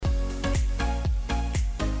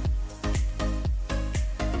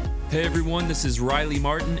Hey everyone, this is Riley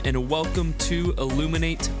Martin, and welcome to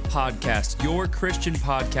Illuminate Podcast, your Christian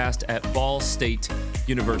podcast at Ball State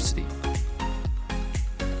University.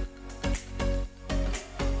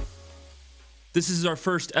 This is our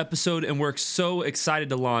first episode, and we're so excited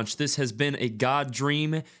to launch. This has been a God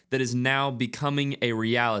dream that is now becoming a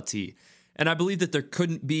reality. And I believe that there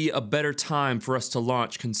couldn't be a better time for us to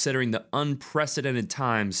launch, considering the unprecedented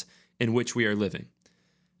times in which we are living.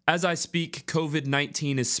 As I speak,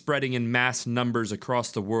 COVID-19 is spreading in mass numbers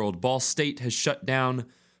across the world. Ball State has shut down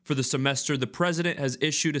for the semester. The president has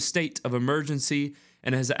issued a state of emergency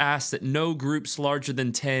and has asked that no groups larger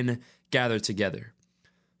than 10 gather together.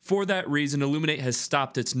 For that reason, Illuminate has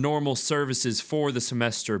stopped its normal services for the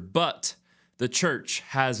semester, but the church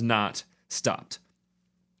has not stopped.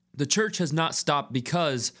 The church has not stopped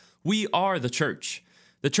because we are the church.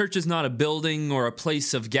 The church is not a building or a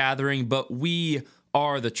place of gathering, but we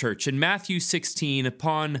are the church. In Matthew 16,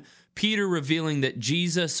 upon Peter revealing that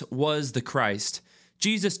Jesus was the Christ,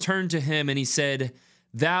 Jesus turned to him and he said,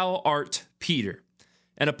 "Thou art Peter,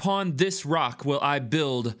 and upon this rock will I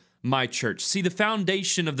build my church." See, the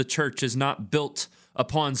foundation of the church is not built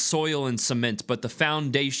upon soil and cement, but the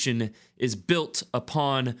foundation is built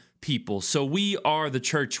upon people. So we are the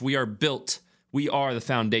church. We are built. We are the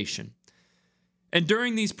foundation. And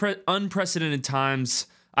during these unprecedented times,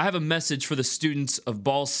 I have a message for the students of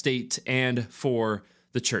Ball State and for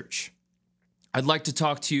the church. I'd like to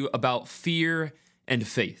talk to you about fear and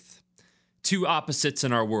faith, two opposites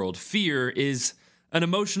in our world. Fear is an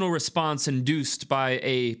emotional response induced by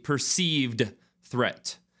a perceived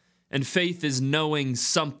threat, and faith is knowing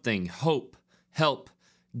something, hope, help,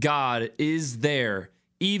 God is there,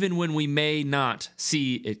 even when we may not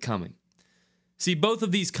see it coming. See, both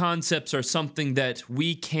of these concepts are something that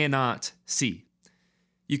we cannot see.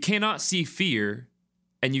 You cannot see fear,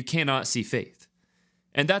 and you cannot see faith.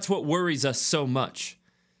 And that's what worries us so much.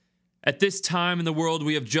 At this time in the world,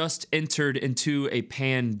 we have just entered into a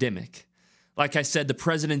pandemic. Like I said, the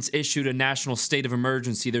president's issued a national state of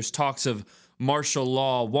emergency. There's talks of martial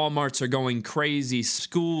law. Walmarts are going crazy.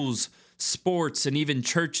 Schools, sports, and even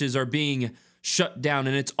churches are being shut down.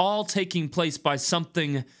 And it's all taking place by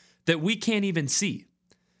something that we can't even see.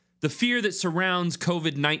 The fear that surrounds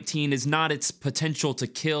COVID-19 is not its potential to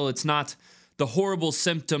kill. It's not the horrible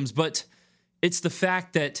symptoms, but it's the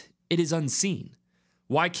fact that it is unseen.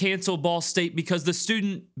 Why cancel Ball State? Because the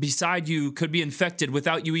student beside you could be infected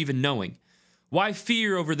without you even knowing. Why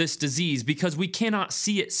fear over this disease? Because we cannot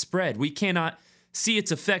see it spread. We cannot see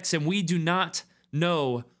its effects, and we do not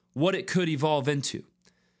know what it could evolve into.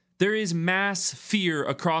 There is mass fear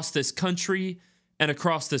across this country and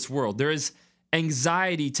across this world. There is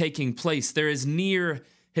anxiety taking place. There is near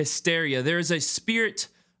hysteria. There is a spirit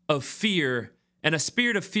of fear, and a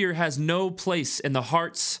spirit of fear has no place in the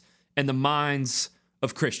hearts and the minds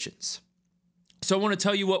of Christians. So I want to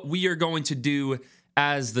tell you what we are going to do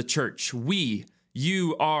as the church.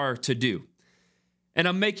 You are to do. And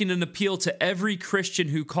I'm making an appeal to every Christian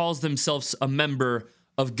who calls themselves a member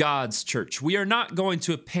of God's church. We are not going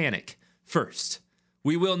to panic first.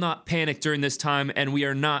 We will not panic during this time, and we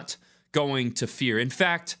are not going to fear. In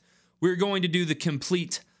fact, we're going to do the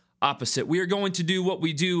complete opposite. We are going to do what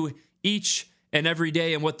we do each and every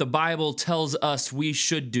day and what the Bible tells us we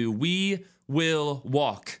should do. We will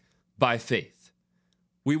walk by faith.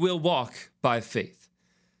 We will walk by faith.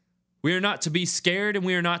 We are not to be scared and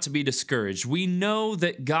we are not to be discouraged. We know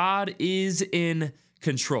that God is in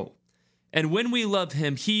control. And when we love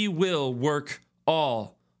him, he will work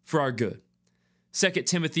all for our good. 2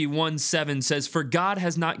 Timothy 1:7 says, "For God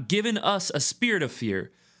has not given us a spirit of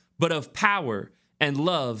fear, but of power and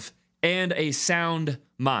love and a sound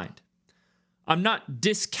mind." I'm not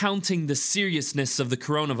discounting the seriousness of the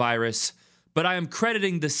coronavirus, but I am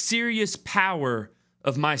crediting the serious power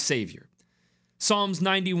of my Savior. Psalms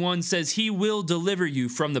 91 says, "He will deliver you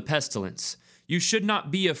from the pestilence. You should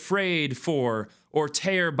not be afraid for or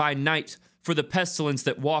terror by night for the pestilence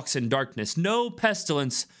that walks in darkness. No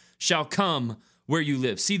pestilence shall come where you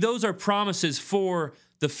live." See, those are promises for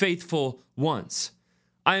the faithful ones.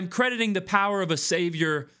 I am crediting the power of a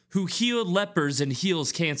Savior who healed lepers and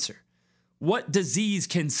heals cancer. What disease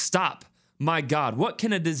can stop my God? What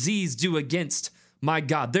can a disease do against my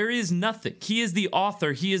God? There is nothing. He is the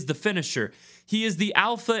author. He is the finisher. He is the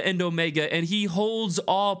Alpha and Omega, and he holds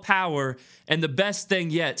all power. And the best thing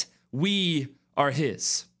yet, we are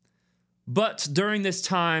his. But during this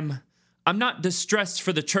time, I'm not distressed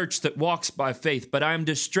for the church that walks by faith, but I am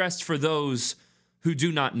distressed for those who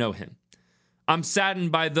do not know him. I'm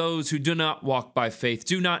saddened by those who do not walk by faith,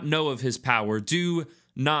 do not know of his power, do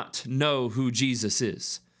not know who Jesus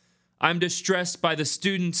is. I'm distressed by the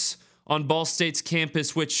students on Ball State's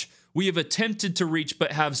campus, which we have attempted to reach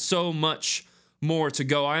but have so much more to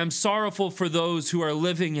go. I am sorrowful for those who are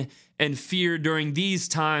living in fear during these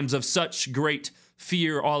times of such great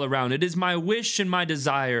fear all around. It is my wish and my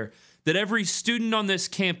desire that every student on this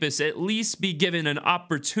campus at least be given an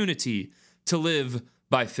opportunity to live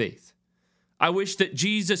by faith. I wish that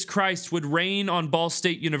Jesus Christ would reign on Ball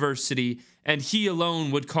State University and he alone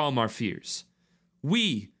would calm our fears.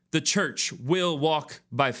 We, the church, will walk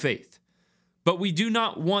by faith, but we do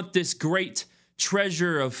not want this great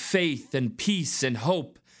treasure of faith and peace and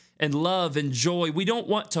hope and love and joy. We don't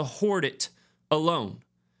want to hoard it alone.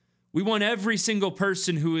 We want every single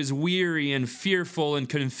person who is weary and fearful and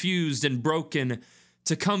confused and broken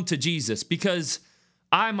to come to Jesus, because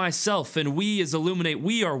I myself and we as Illuminate,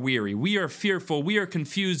 we are weary, we are fearful, we are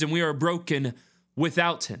confused, and we are broken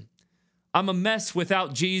without him. I'm a mess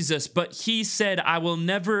without Jesus, but he said, I will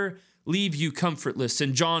never leave you comfortless.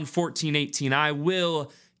 In John 14:18, I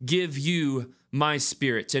will give you my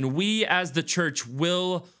spirit. And we as the church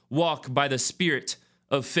will walk by the spirit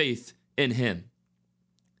of faith in him.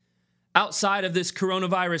 Outside of this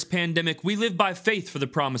coronavirus pandemic, we live by faith for the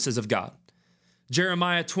promises of God.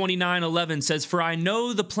 Jeremiah 29:11 says, For I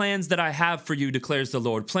know the plans that I have for you, declares the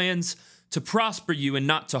Lord, plans to prosper you and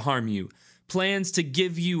not to harm you, plans to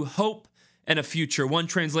give you hope and a future. One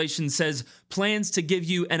translation says, plans to give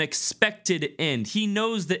you an expected end. He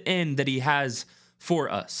knows the end that he has for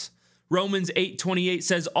us. Romans 8:28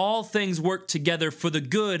 says, all things work together for the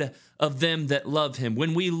good of them that love him.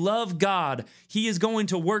 When we love God, he is going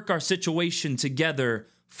to work our situation together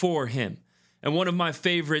for him. And one of my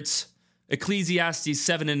favorites, Ecclesiastes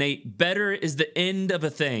 7:8, better is the end of a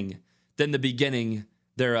thing than the beginning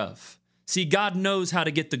thereof. See, God knows how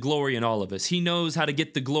to get the glory in all of us. He knows how to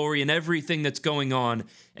get the glory in everything that's going on.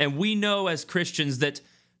 And we know as Christians that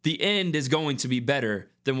the end is going to be better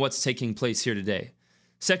than what's taking place here today.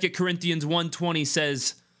 2 Corinthians 1:20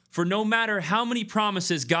 says, For no matter how many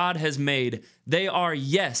promises God has made, they are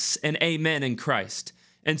yes and amen in Christ.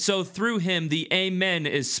 And so through him, the amen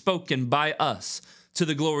is spoken by us to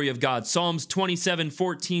the glory of God. Psalms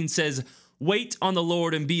 27:14 says, Wait on the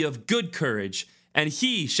Lord and be of good courage, and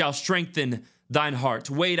he shall strengthen thine heart.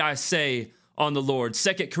 Wait, I say, on the Lord.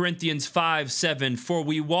 2 Corinthians 5:7, For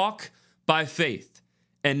we walk by faith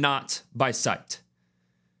and not by sight.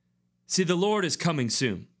 See, the Lord is coming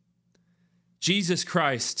soon. Jesus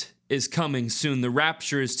Christ is coming soon. The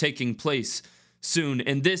rapture is taking place soon.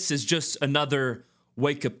 And this is just another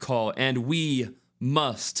wake-up call. And we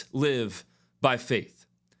must live by faith.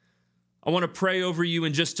 I want to pray over you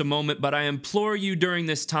in just a moment, but I implore you during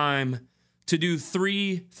this time to do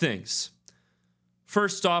three things.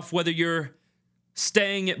 First off, whether you're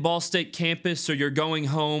staying at Ball State campus or you're going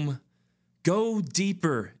home, go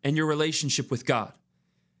deeper in your relationship with God.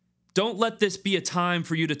 Don't let this be a time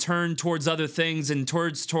for you to turn towards other things and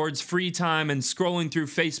towards free time and scrolling through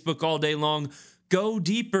Facebook all day long. Go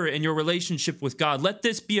deeper in your relationship with God. Let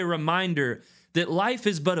this be a reminder that life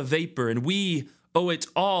is but a vapor and we owe it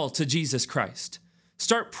all to Jesus Christ.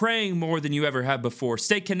 Start praying more than you ever have before.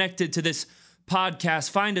 Stay connected to this podcast.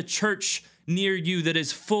 Find a church near you that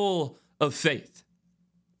is full of faith.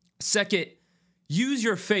 Second, use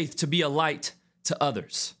your faith to be a light to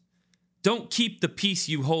others. Don't keep the peace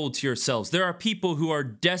you hold to yourselves. There are people who are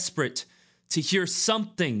desperate to hear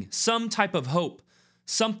something, some type of hope,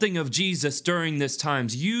 something of Jesus during this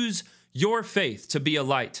times. Use your faith to be a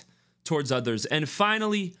light towards others. And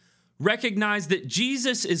finally, recognize that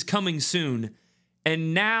Jesus is coming soon,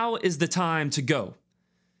 and now is the time to go.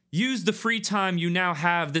 Use the free time you now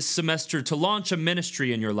have this semester to launch a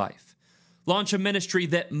ministry in your life. Launch a ministry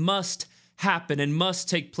that must happen and must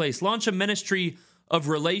take place. Launch a ministry of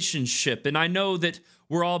relationship. And I know that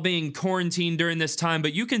we're all being quarantined during this time,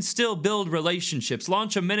 but you can still build relationships.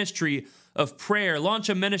 Launch a ministry of prayer. Launch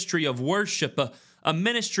a ministry of worship, a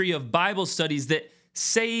ministry of Bible studies that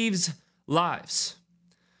saves lives.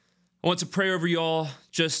 I want to pray over you all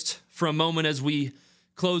just for a moment as we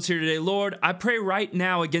close here today. Lord, I pray right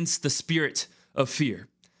now against the spirit of fear.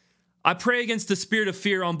 I pray against the spirit of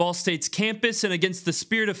fear on Ball State's campus and against the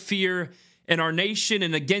spirit of fear in our nation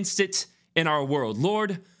and against it in our world.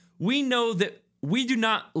 Lord, we know that we do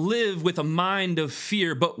not live with a mind of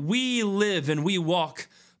fear, but we live and we walk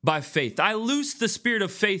by faith. I loose the spirit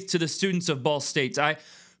of faith to the students of Ball State. I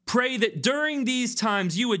pray that during these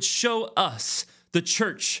times you would show us, the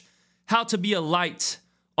church, how to be a light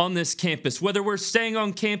on this campus, whether we're staying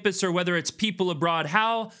on campus or whether it's people abroad,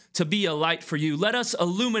 how to be a light for you. Let us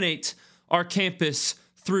illuminate our campus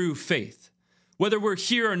through faith. Whether we're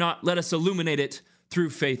here or not, let us illuminate it through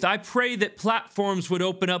faith. I pray that platforms would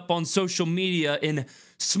open up on social media, in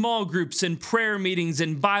small groups, in prayer meetings,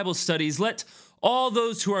 in Bible studies. Let all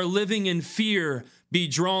those who are living in fear be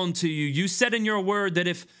drawn to you. You said in your word that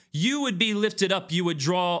if you would be lifted up, you would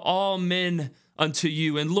draw all men unto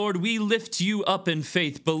you. And Lord, we lift you up in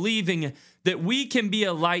faith, believing that we can be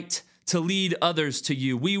a light to lead others to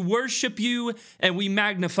you. We worship you and we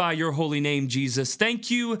magnify your holy name, Jesus.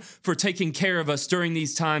 Thank you for taking care of us during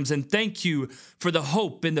these times, and thank you for the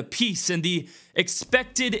hope and the peace and the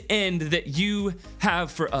expected end that you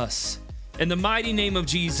have for us. In the mighty name of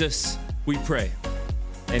Jesus, we pray.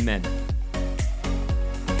 Amen.